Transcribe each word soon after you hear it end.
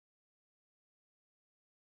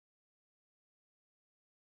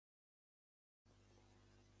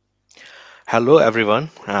Hello, everyone.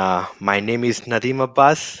 My name is Nadim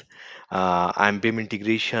Abbas. I'm BIM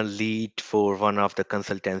integration lead for one of the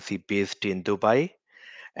consultancy based in Dubai,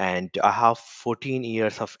 and I have 14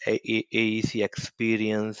 years of AEC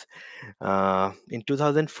experience. In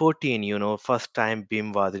 2014, first time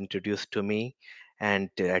BIM was introduced to me, and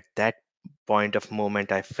at that point of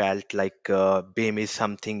moment, I felt like BIM is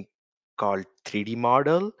something called 3D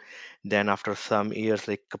model. Then after some years,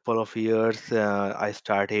 like couple of years, I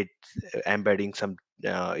started embedding some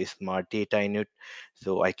smart data in it.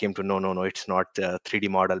 So I came to know, no, it's not a 3D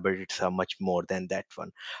model, but it's much more than that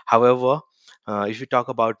one. However, if you talk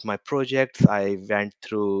about my projects, I went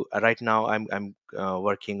through. Right now, I'm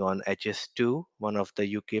working on HS2, one of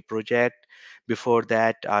the UK project. Before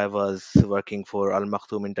that, I was working for Al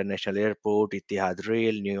Maktoum International Airport, Etihad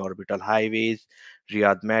Rail, New Orbital Highways,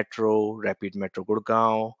 Riyadh Metro, Rapid Metro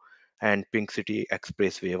Gurgaon, and Pink City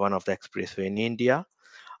Expressway, one of the expressway in India.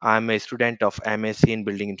 I'm a student of MSc in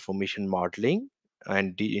Building Information Modeling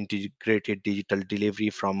and integrated digital delivery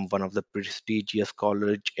from one of the prestigious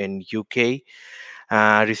college in UK.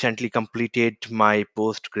 Recently completed my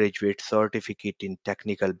postgraduate certificate in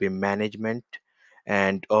technical BIM management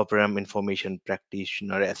and Opera information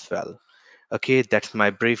practitioner as well. Okay, that's my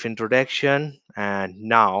brief introduction. And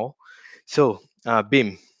now,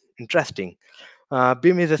 BIM, interesting.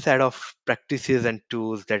 BIM is a set of practices and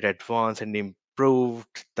tools that advance and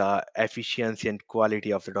improved the efficiency and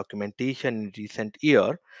quality of the documentation in recent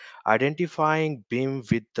year, identifying BIM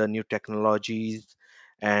with the new technologies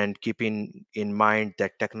and keeping in mind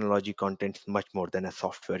that technology contains much more than a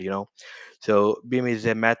software. So BIM is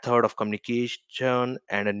a method of communication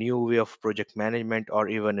and a new way of project management or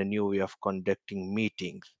even a new way of conducting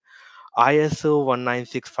meetings. ISO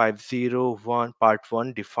 19650 Part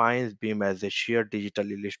 1 defines BIM as a shared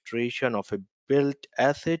digital illustration of a built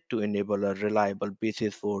asset to enable a reliable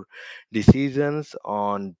basis for decisions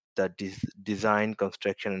on the design,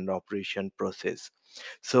 construction, and operation process.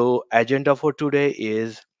 So, agenda for today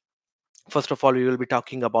is, first of all, we will be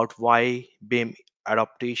talking about why BIM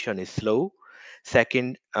adaptation is slow.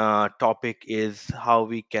 Second topic is how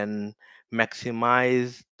we can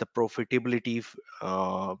maximize the profitability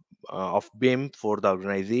of BIM for the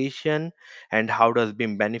organization, and how does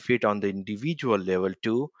BIM benefit on the individual level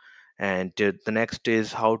too. And the next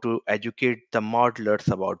is how to educate the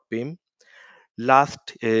modelers about BIM.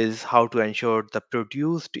 Last is how to ensure the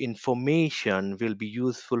produced information will be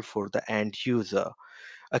useful for the end user.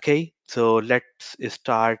 Okay, so let's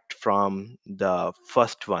start from the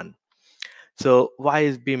first one. So, why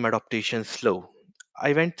is beam adaptation slow?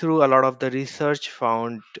 I went through a lot of the research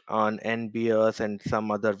found on NBS and some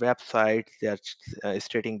other websites. They are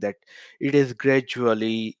stating that it is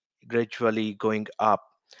gradually going up.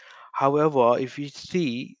 However, if you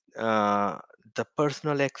see the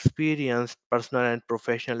personal and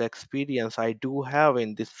professional experience I do have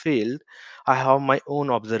in this field, I have my own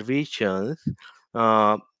observations.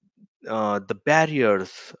 Uh, the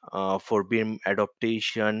barriers for BIM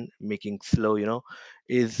adaptation making slow,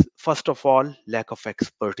 is first of all lack of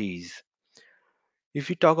expertise. If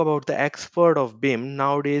you talk about the expert of BIM,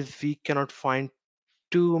 nowadays we cannot find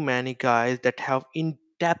too many guys that have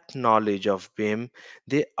in-depth knowledge of BIM.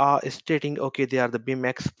 They are stating, okay, they are the BIM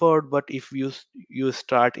expert, but if you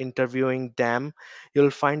start interviewing them,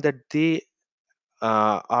 you'll find that they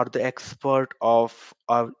are the expert of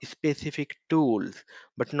specific tools,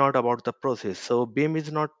 but not about the process. So BIM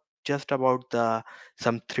is not just about the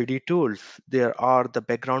some 3D tools. There are the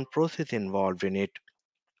background process involved in it.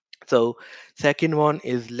 So second one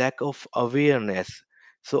is lack of awareness.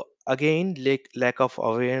 So again, lack of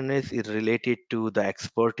awareness is related to the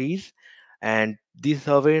expertise, and this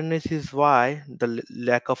awareness is why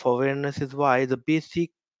lack of awareness is why the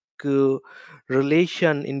basic uh,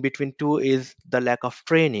 relation in between two is the lack of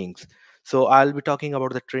trainings. So I'll be talking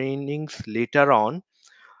about the trainings later on,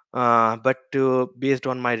 but based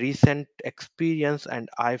on my recent experience, and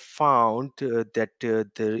I found that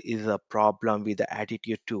there is a problem with the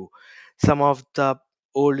attitude too. Some of the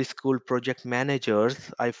old school project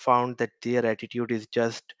managers, I found that their attitude is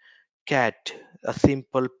just cat. A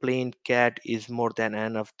simple plain cat is more than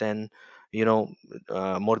enough. Then, you know,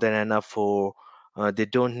 more than enough for. They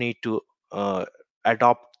don't need to uh,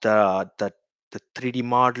 adopt the 3D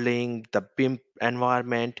modeling, the BIM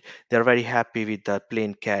environment. They're very happy with the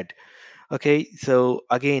plain CAD. Okay, so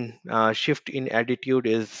again, shift in attitude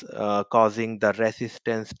is causing the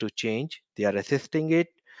resistance to change. They are resisting it.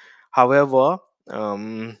 However,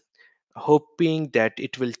 um, hoping that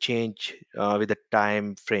it will change with the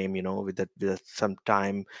time frame, with some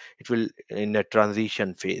time it will in a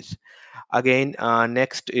transition phase. Again,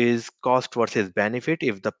 next is cost versus benefit.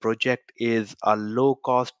 If the project is a low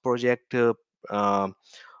cost project, um,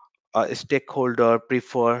 a stakeholder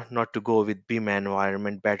prefer not to go with BIM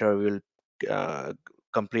environment, better will uh,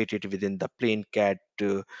 complete it within the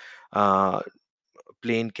uh,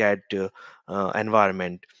 plain CAD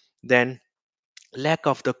environment. Then lack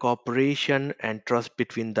of the cooperation and trust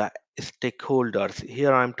between the stakeholders.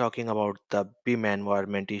 Here I'm talking about the BIM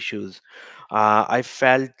environment issues. I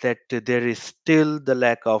felt that there is still the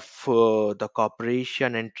lack of the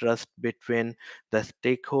cooperation and trust between the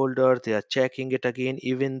stakeholders. They are checking it again,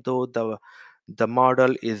 even though the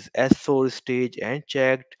model is SO stage and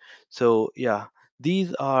checked. So yeah,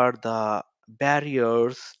 these are the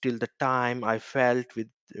barriers till the time I felt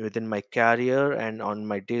within my career and on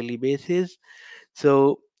my daily basis.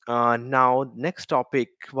 So now next topic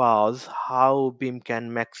was how BIM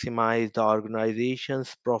can maximize the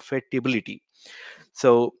organization's profitability.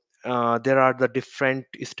 So there are the different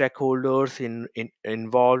stakeholders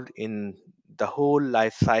involved in the whole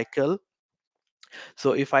life cycle.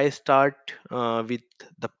 So if I start with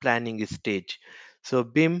the planning stage, so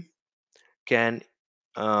BIM can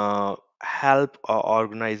help our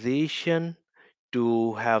organization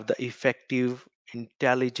to have the effective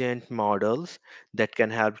intelligent models that can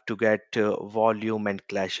help to get volume and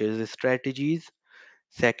clashes strategies.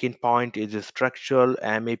 Second point is the structural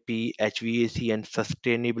map, HVAC, and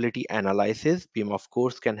sustainability analysis. BIM of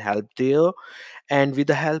course can help there, and with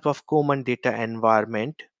the help of common data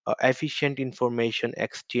environment, efficient information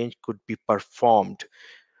exchange could be performed.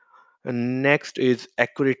 And next is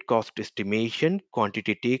accurate cost estimation,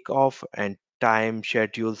 quantity takeoff, and time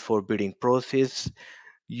schedules for bidding process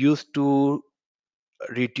used to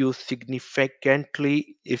reduce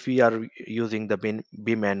significantly if we are using the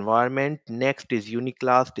BIM environment. Next is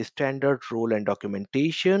Uniclass standard role and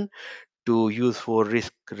documentation to use for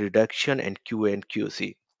risk reduction and QA and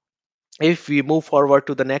QC. If we move forward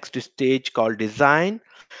to the next stage called design,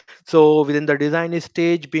 so within the design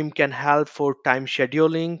stage, BIM can help for time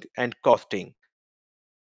scheduling and costing,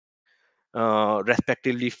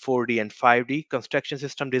 respectively 4D and 5D, construction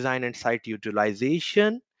system design and site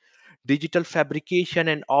utilization. Digital fabrication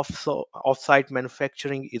and off-site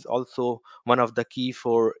manufacturing is also one of the key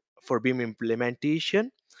for BIM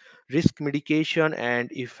implementation. Risk mitigation and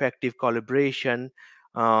effective collaboration.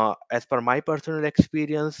 As per my personal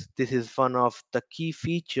experience, this is one of the key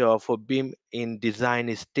feature for BIM in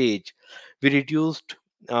design stage. We reduced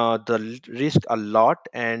risk a lot,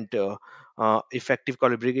 and effective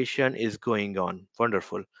collaboration is going on.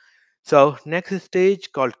 Wonderful. So next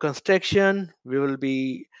stage called construction, we will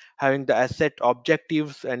be having the asset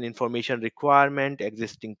objectives and information requirement,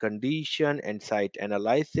 existing condition and site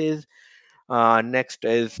analysis. Next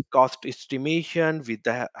is cost estimation with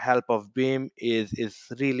the help of BIM is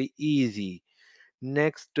really easy.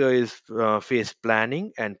 Next is phase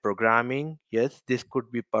planning and programming. Yes, this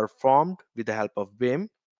could be performed with the help of BIM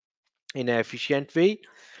in an efficient way.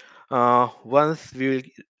 Once we will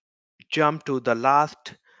jump to the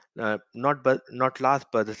last, not last,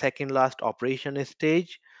 but the second last operation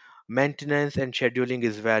stage. Maintenance and scheduling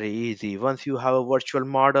is very easy. Once you have a virtual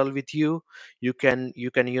model with you, you can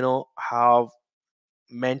have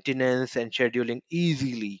maintenance and scheduling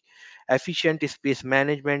easily. Efficient space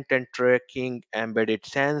management and tracking embedded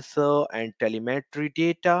sensor and telemetry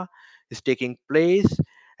data is taking place.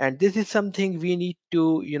 And this is something we need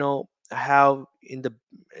to, have in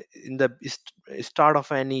the start of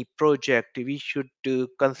any project. We should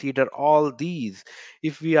consider all these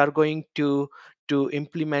if we are going to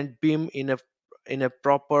implement BIM in a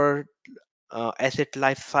proper asset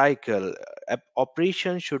life cycle.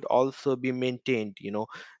 Operation should also be maintained,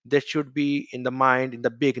 that should be in the mind in the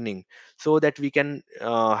beginning, so that we can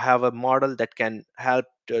have a model that can help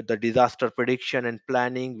the disaster prediction and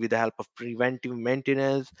planning with the help of preventive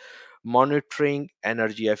maintenance, monitoring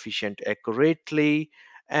energy efficient accurately.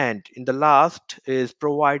 And in the last is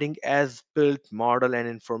providing as built model and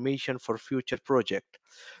information for future project.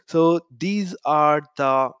 So these are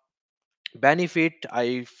the benefit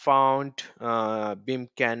I found. BIM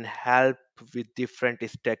can help with different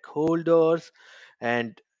stakeholders.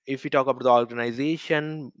 And if we talk about the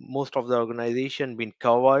organization, most of the organization been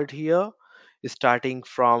covered here, starting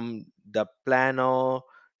from the planner,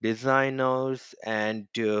 designers, and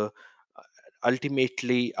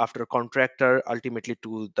ultimately after contractor, ultimately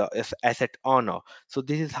to the asset owner. So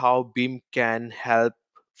this is how BIM can help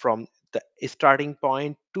from the starting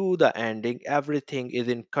point to the ending. Everything is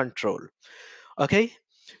in control. Okay,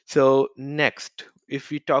 so next, if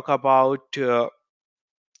we talk about uh,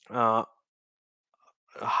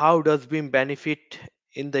 how does BIM benefit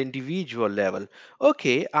in the individual level?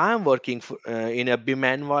 Okay, I am working in a BIM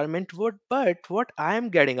environment, but what I am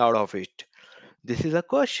getting out of it? This is a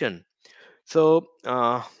question. So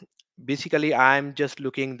basically, I'm just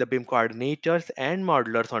looking the BIM coordinators and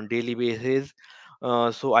modelers on daily basis.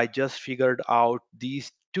 So I just figured out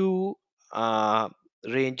these two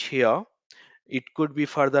range here. It could be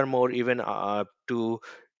furthermore even to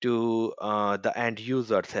the end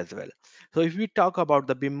users as well. So if we talk about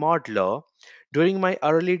the BIM modeler, during my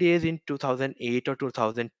early days in 2008 or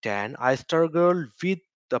 2010, I struggled with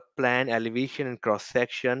the plan elevation and cross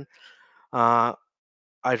section. uh,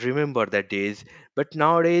 I remember that days, but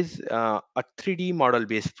nowadays a 3D model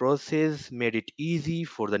based process made it easy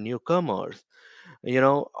for the newcomers.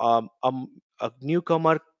 A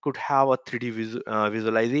newcomer could have a 3D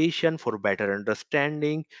visualization for better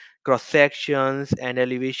understanding. Cross sections and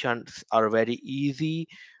elevations are very easy.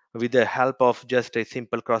 With the help of just a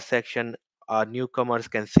simple cross section, newcomers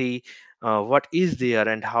can see what is there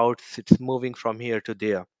and how it's moving from here to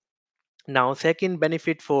there. Now, second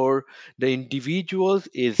benefit for the individuals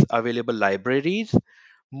is available libraries.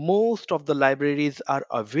 Most of the libraries are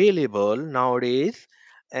available nowadays,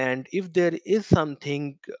 and if there is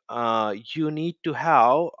something you need to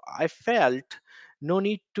have, I felt no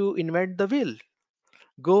need to invent the wheel.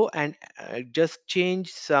 Go and just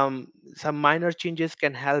change some minor changes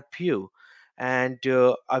can help you. And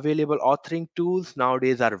available authoring tools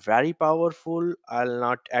nowadays are very powerful. I'll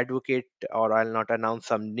not advocate or I'll not announce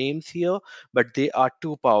some names here, but they are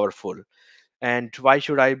too powerful. And why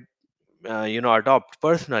should I adopt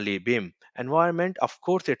personally BIM environment? Of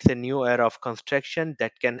course, it's a new era of construction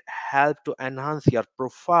that can help to enhance your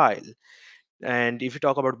profile. And if you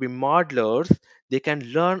talk about BIM modelers, they can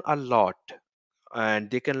learn a lot,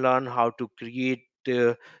 and they can learn how to create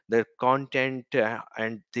their content,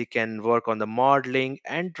 and they can work on the modeling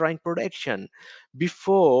and drawing production.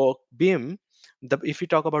 Before BIM, if you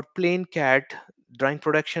talk about plain CAD, drawing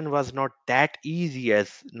production was not that easy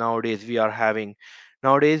as nowadays we are having.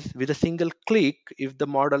 Nowadays, with a single click, if the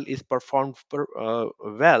model is performed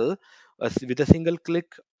well, with a single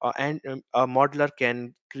click, and a modeler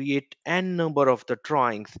can create n number of the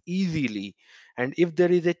drawings easily. And if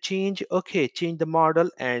there is a change, okay, change the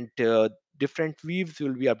model, and different views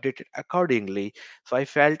will be updated accordingly. So I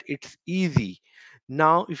felt it's easy.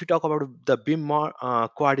 Now if you talk about the BIM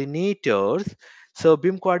coordinators, so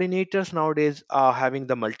BIM coordinators nowadays are having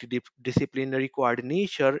the multidisciplinary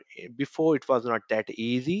coordination. Before, it was not that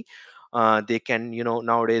easy. They can,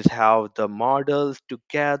 nowadays have the models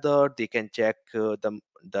together. They can check the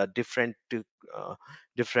uh,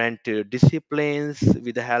 different disciplines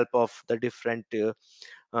with the help of the different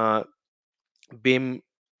uh, BIM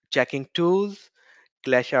checking tools.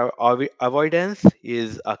 Avoidance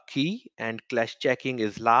is a key, and clash checking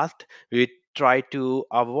is last. We try to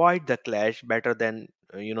avoid the clash better than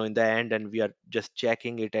in the end, and we are just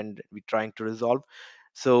checking it and we trying to resolve.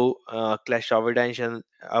 So clash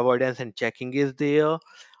avoidance and checking is there.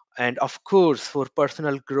 And of course, for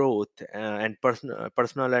personal growth and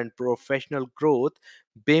personal and professional growth,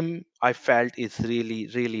 BIM, I felt, is really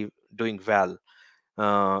really doing well.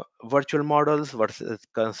 Virtual models versus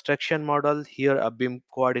construction model. Here a BIM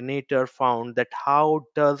coordinator found that how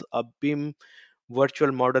does a BIM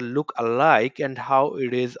virtual model look alike and how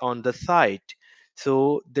it is on the site.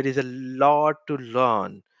 So there is a lot to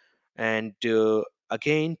learn. And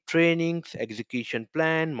again, trainings, execution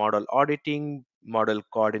plan, model auditing, model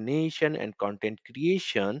coordination, and content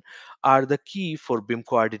creation are the key for BIM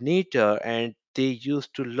coordinator, and they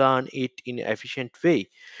used to learn it in efficient way.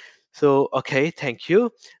 So, okay, thank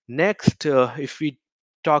you. Next, if we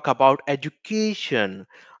talk about education,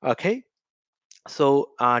 okay, so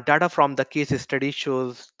data from the case study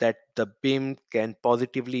shows that the BIM can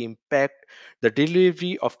positively impact the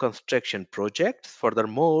delivery of construction projects.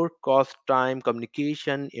 Furthermore, cost, time,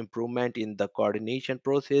 communication, improvement in the coordination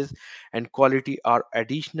process, and quality are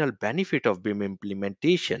additional benefit of BIM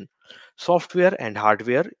implementation. Software and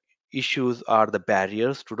hardware issues are the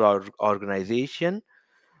barriers to the organization.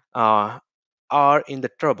 Uh, are in the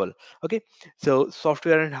trouble. Okay, so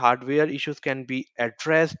software and hardware issues can be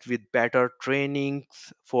addressed with better trainings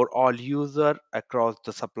for all user across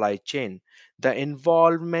the supply chain. The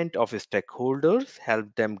involvement of stakeholders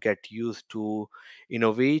help them get used to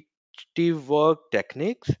innovative work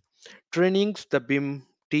techniques. Trainings, the BIM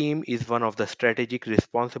team is one of the strategic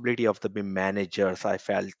responsibility of the BIM managers, I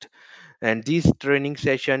felt. And these training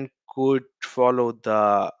session could follow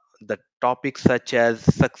the topics such as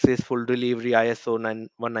successful delivery, ISO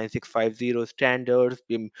 19650 standards,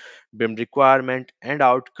 BIM requirement and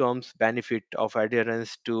outcomes, benefit of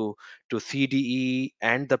adherence to CDE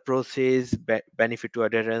and the process, benefit to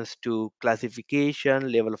adherence to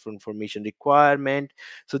classification, level of information requirement.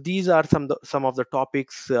 So these are some of the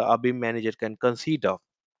topics a BIM manager can consider.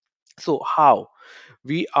 So how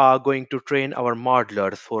we are going to train our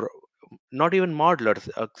modelers, for not even modelers,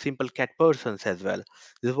 simple cat persons as well.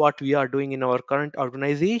 This is what we are doing in our current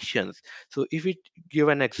organizations. So if we give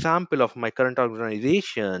an example of my current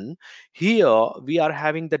organization, here we are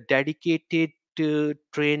having the dedicated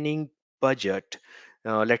training budget,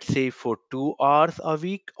 let's say for 2 hours a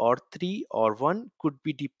week or three or one, could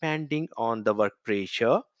be depending on the work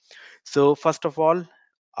pressure. So first of all,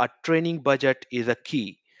 a training budget is a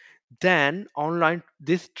key. Then online,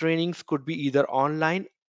 these trainings could be either online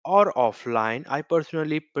or offline. I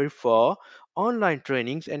personally prefer online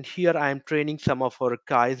trainings, and here I am training some of our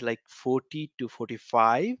guys like 40 to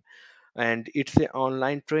 45, and it's an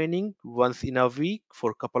online training once in a week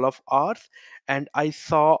for a couple of hours. And I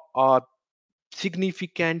saw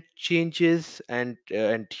significant changes and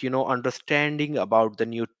understanding about the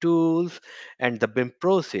new tools and the BIM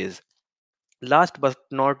process. Last but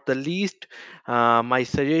not the least, my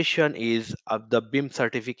suggestion is the BIM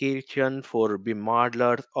certification for BIM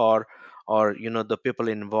modelers, or the people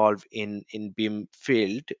involved in BIM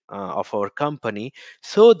field of our company,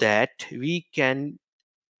 so that we can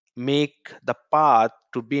make the path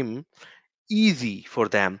to BIM easy for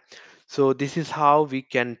them. So this is how we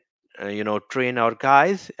can train our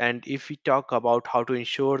guys. And if we talk about how to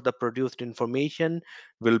ensure the produced information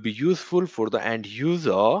will be useful for the end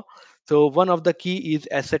user, so one of the key is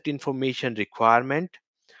asset information requirement.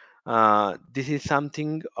 This is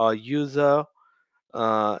something a user,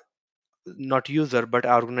 uh, not user but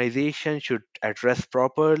organization, should address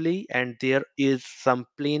properly, and there is some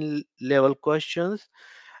plain level questions.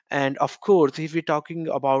 And of course, if we're talking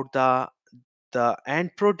about the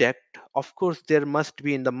end product, of course there must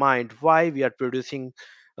be in the mind why we are producing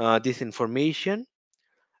this information,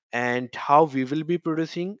 and how we will be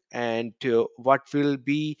producing, and what will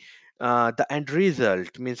be the end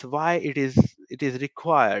result, means why it is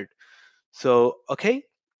required. So okay,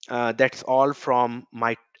 that's all from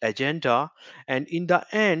my agenda. And in the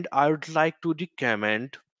end, I would like to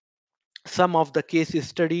recommend some of the case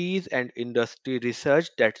studies and industry research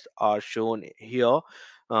that are shown here,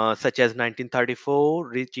 such as 1934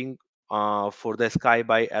 reaching for the sky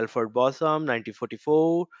by Alfred Bosom,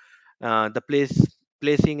 1944 the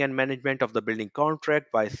placing and management of the building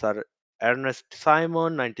contract by Sir Ernest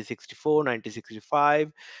Simon, 1964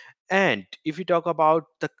 1965. And if we talk about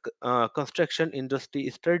the construction industry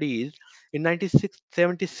studies in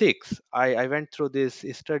 1976, I went through this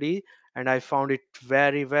study and I found it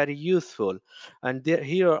very, very useful. And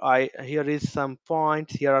here are some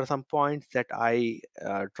points that I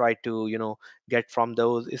try to get from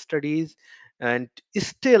those studies. And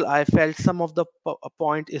still, I felt some of the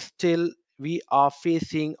point is still we are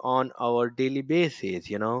facing on our daily basis.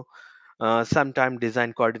 Sometimes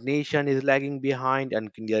design coordination is lagging behind,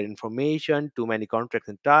 unclear information, too many contracts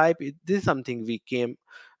and type. This is something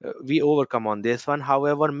we overcome on this one.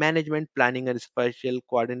 However, management planning and spatial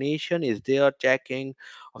coordination is there, checking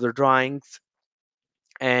of the drawings.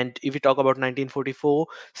 And if we talk about 1944,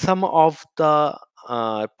 some of the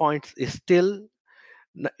points is still,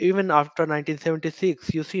 even after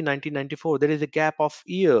 1976, you see 1994, there is a gap of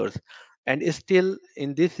years. And still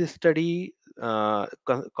in this study,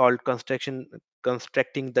 called constructing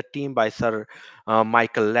the team by Sir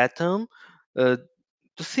Michael Latham, uh,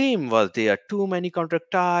 the same was there: too many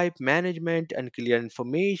contract type, management unclear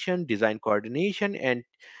information, design coordination.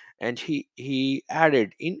 And he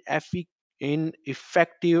added ineffective,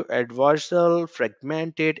 adversarial,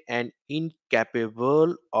 fragmented, and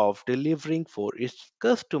incapable of delivering for its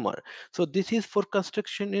customer. So this is for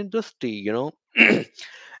construction industry.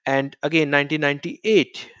 And again,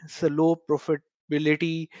 1998, so low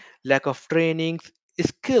profitability, lack of trainings,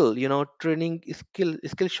 training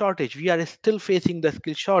skill shortage. We are still facing the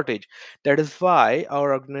skill shortage. That is why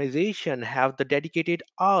our organization have the dedicated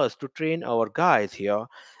hours to train our guys here,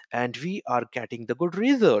 and we are getting the good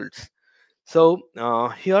results. So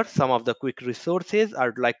here are some of the quick resources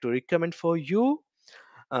I'd like to recommend for you.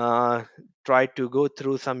 uh, Try to go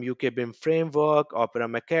through some UK BIM framework,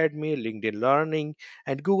 Operam Academy, LinkedIn Learning,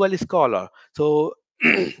 and Google Scholar. So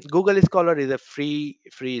Google Scholar is a free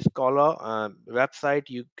scholar website.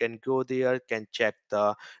 You can go there, can check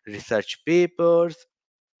the research papers.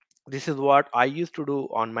 This is what I used to do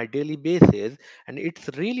on my daily basis, and it's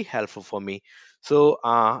really helpful for me. So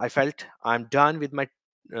I felt I'm done with my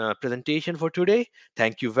presentation for today.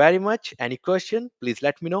 Thank you very much. Any question, please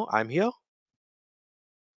let me know. I'm here.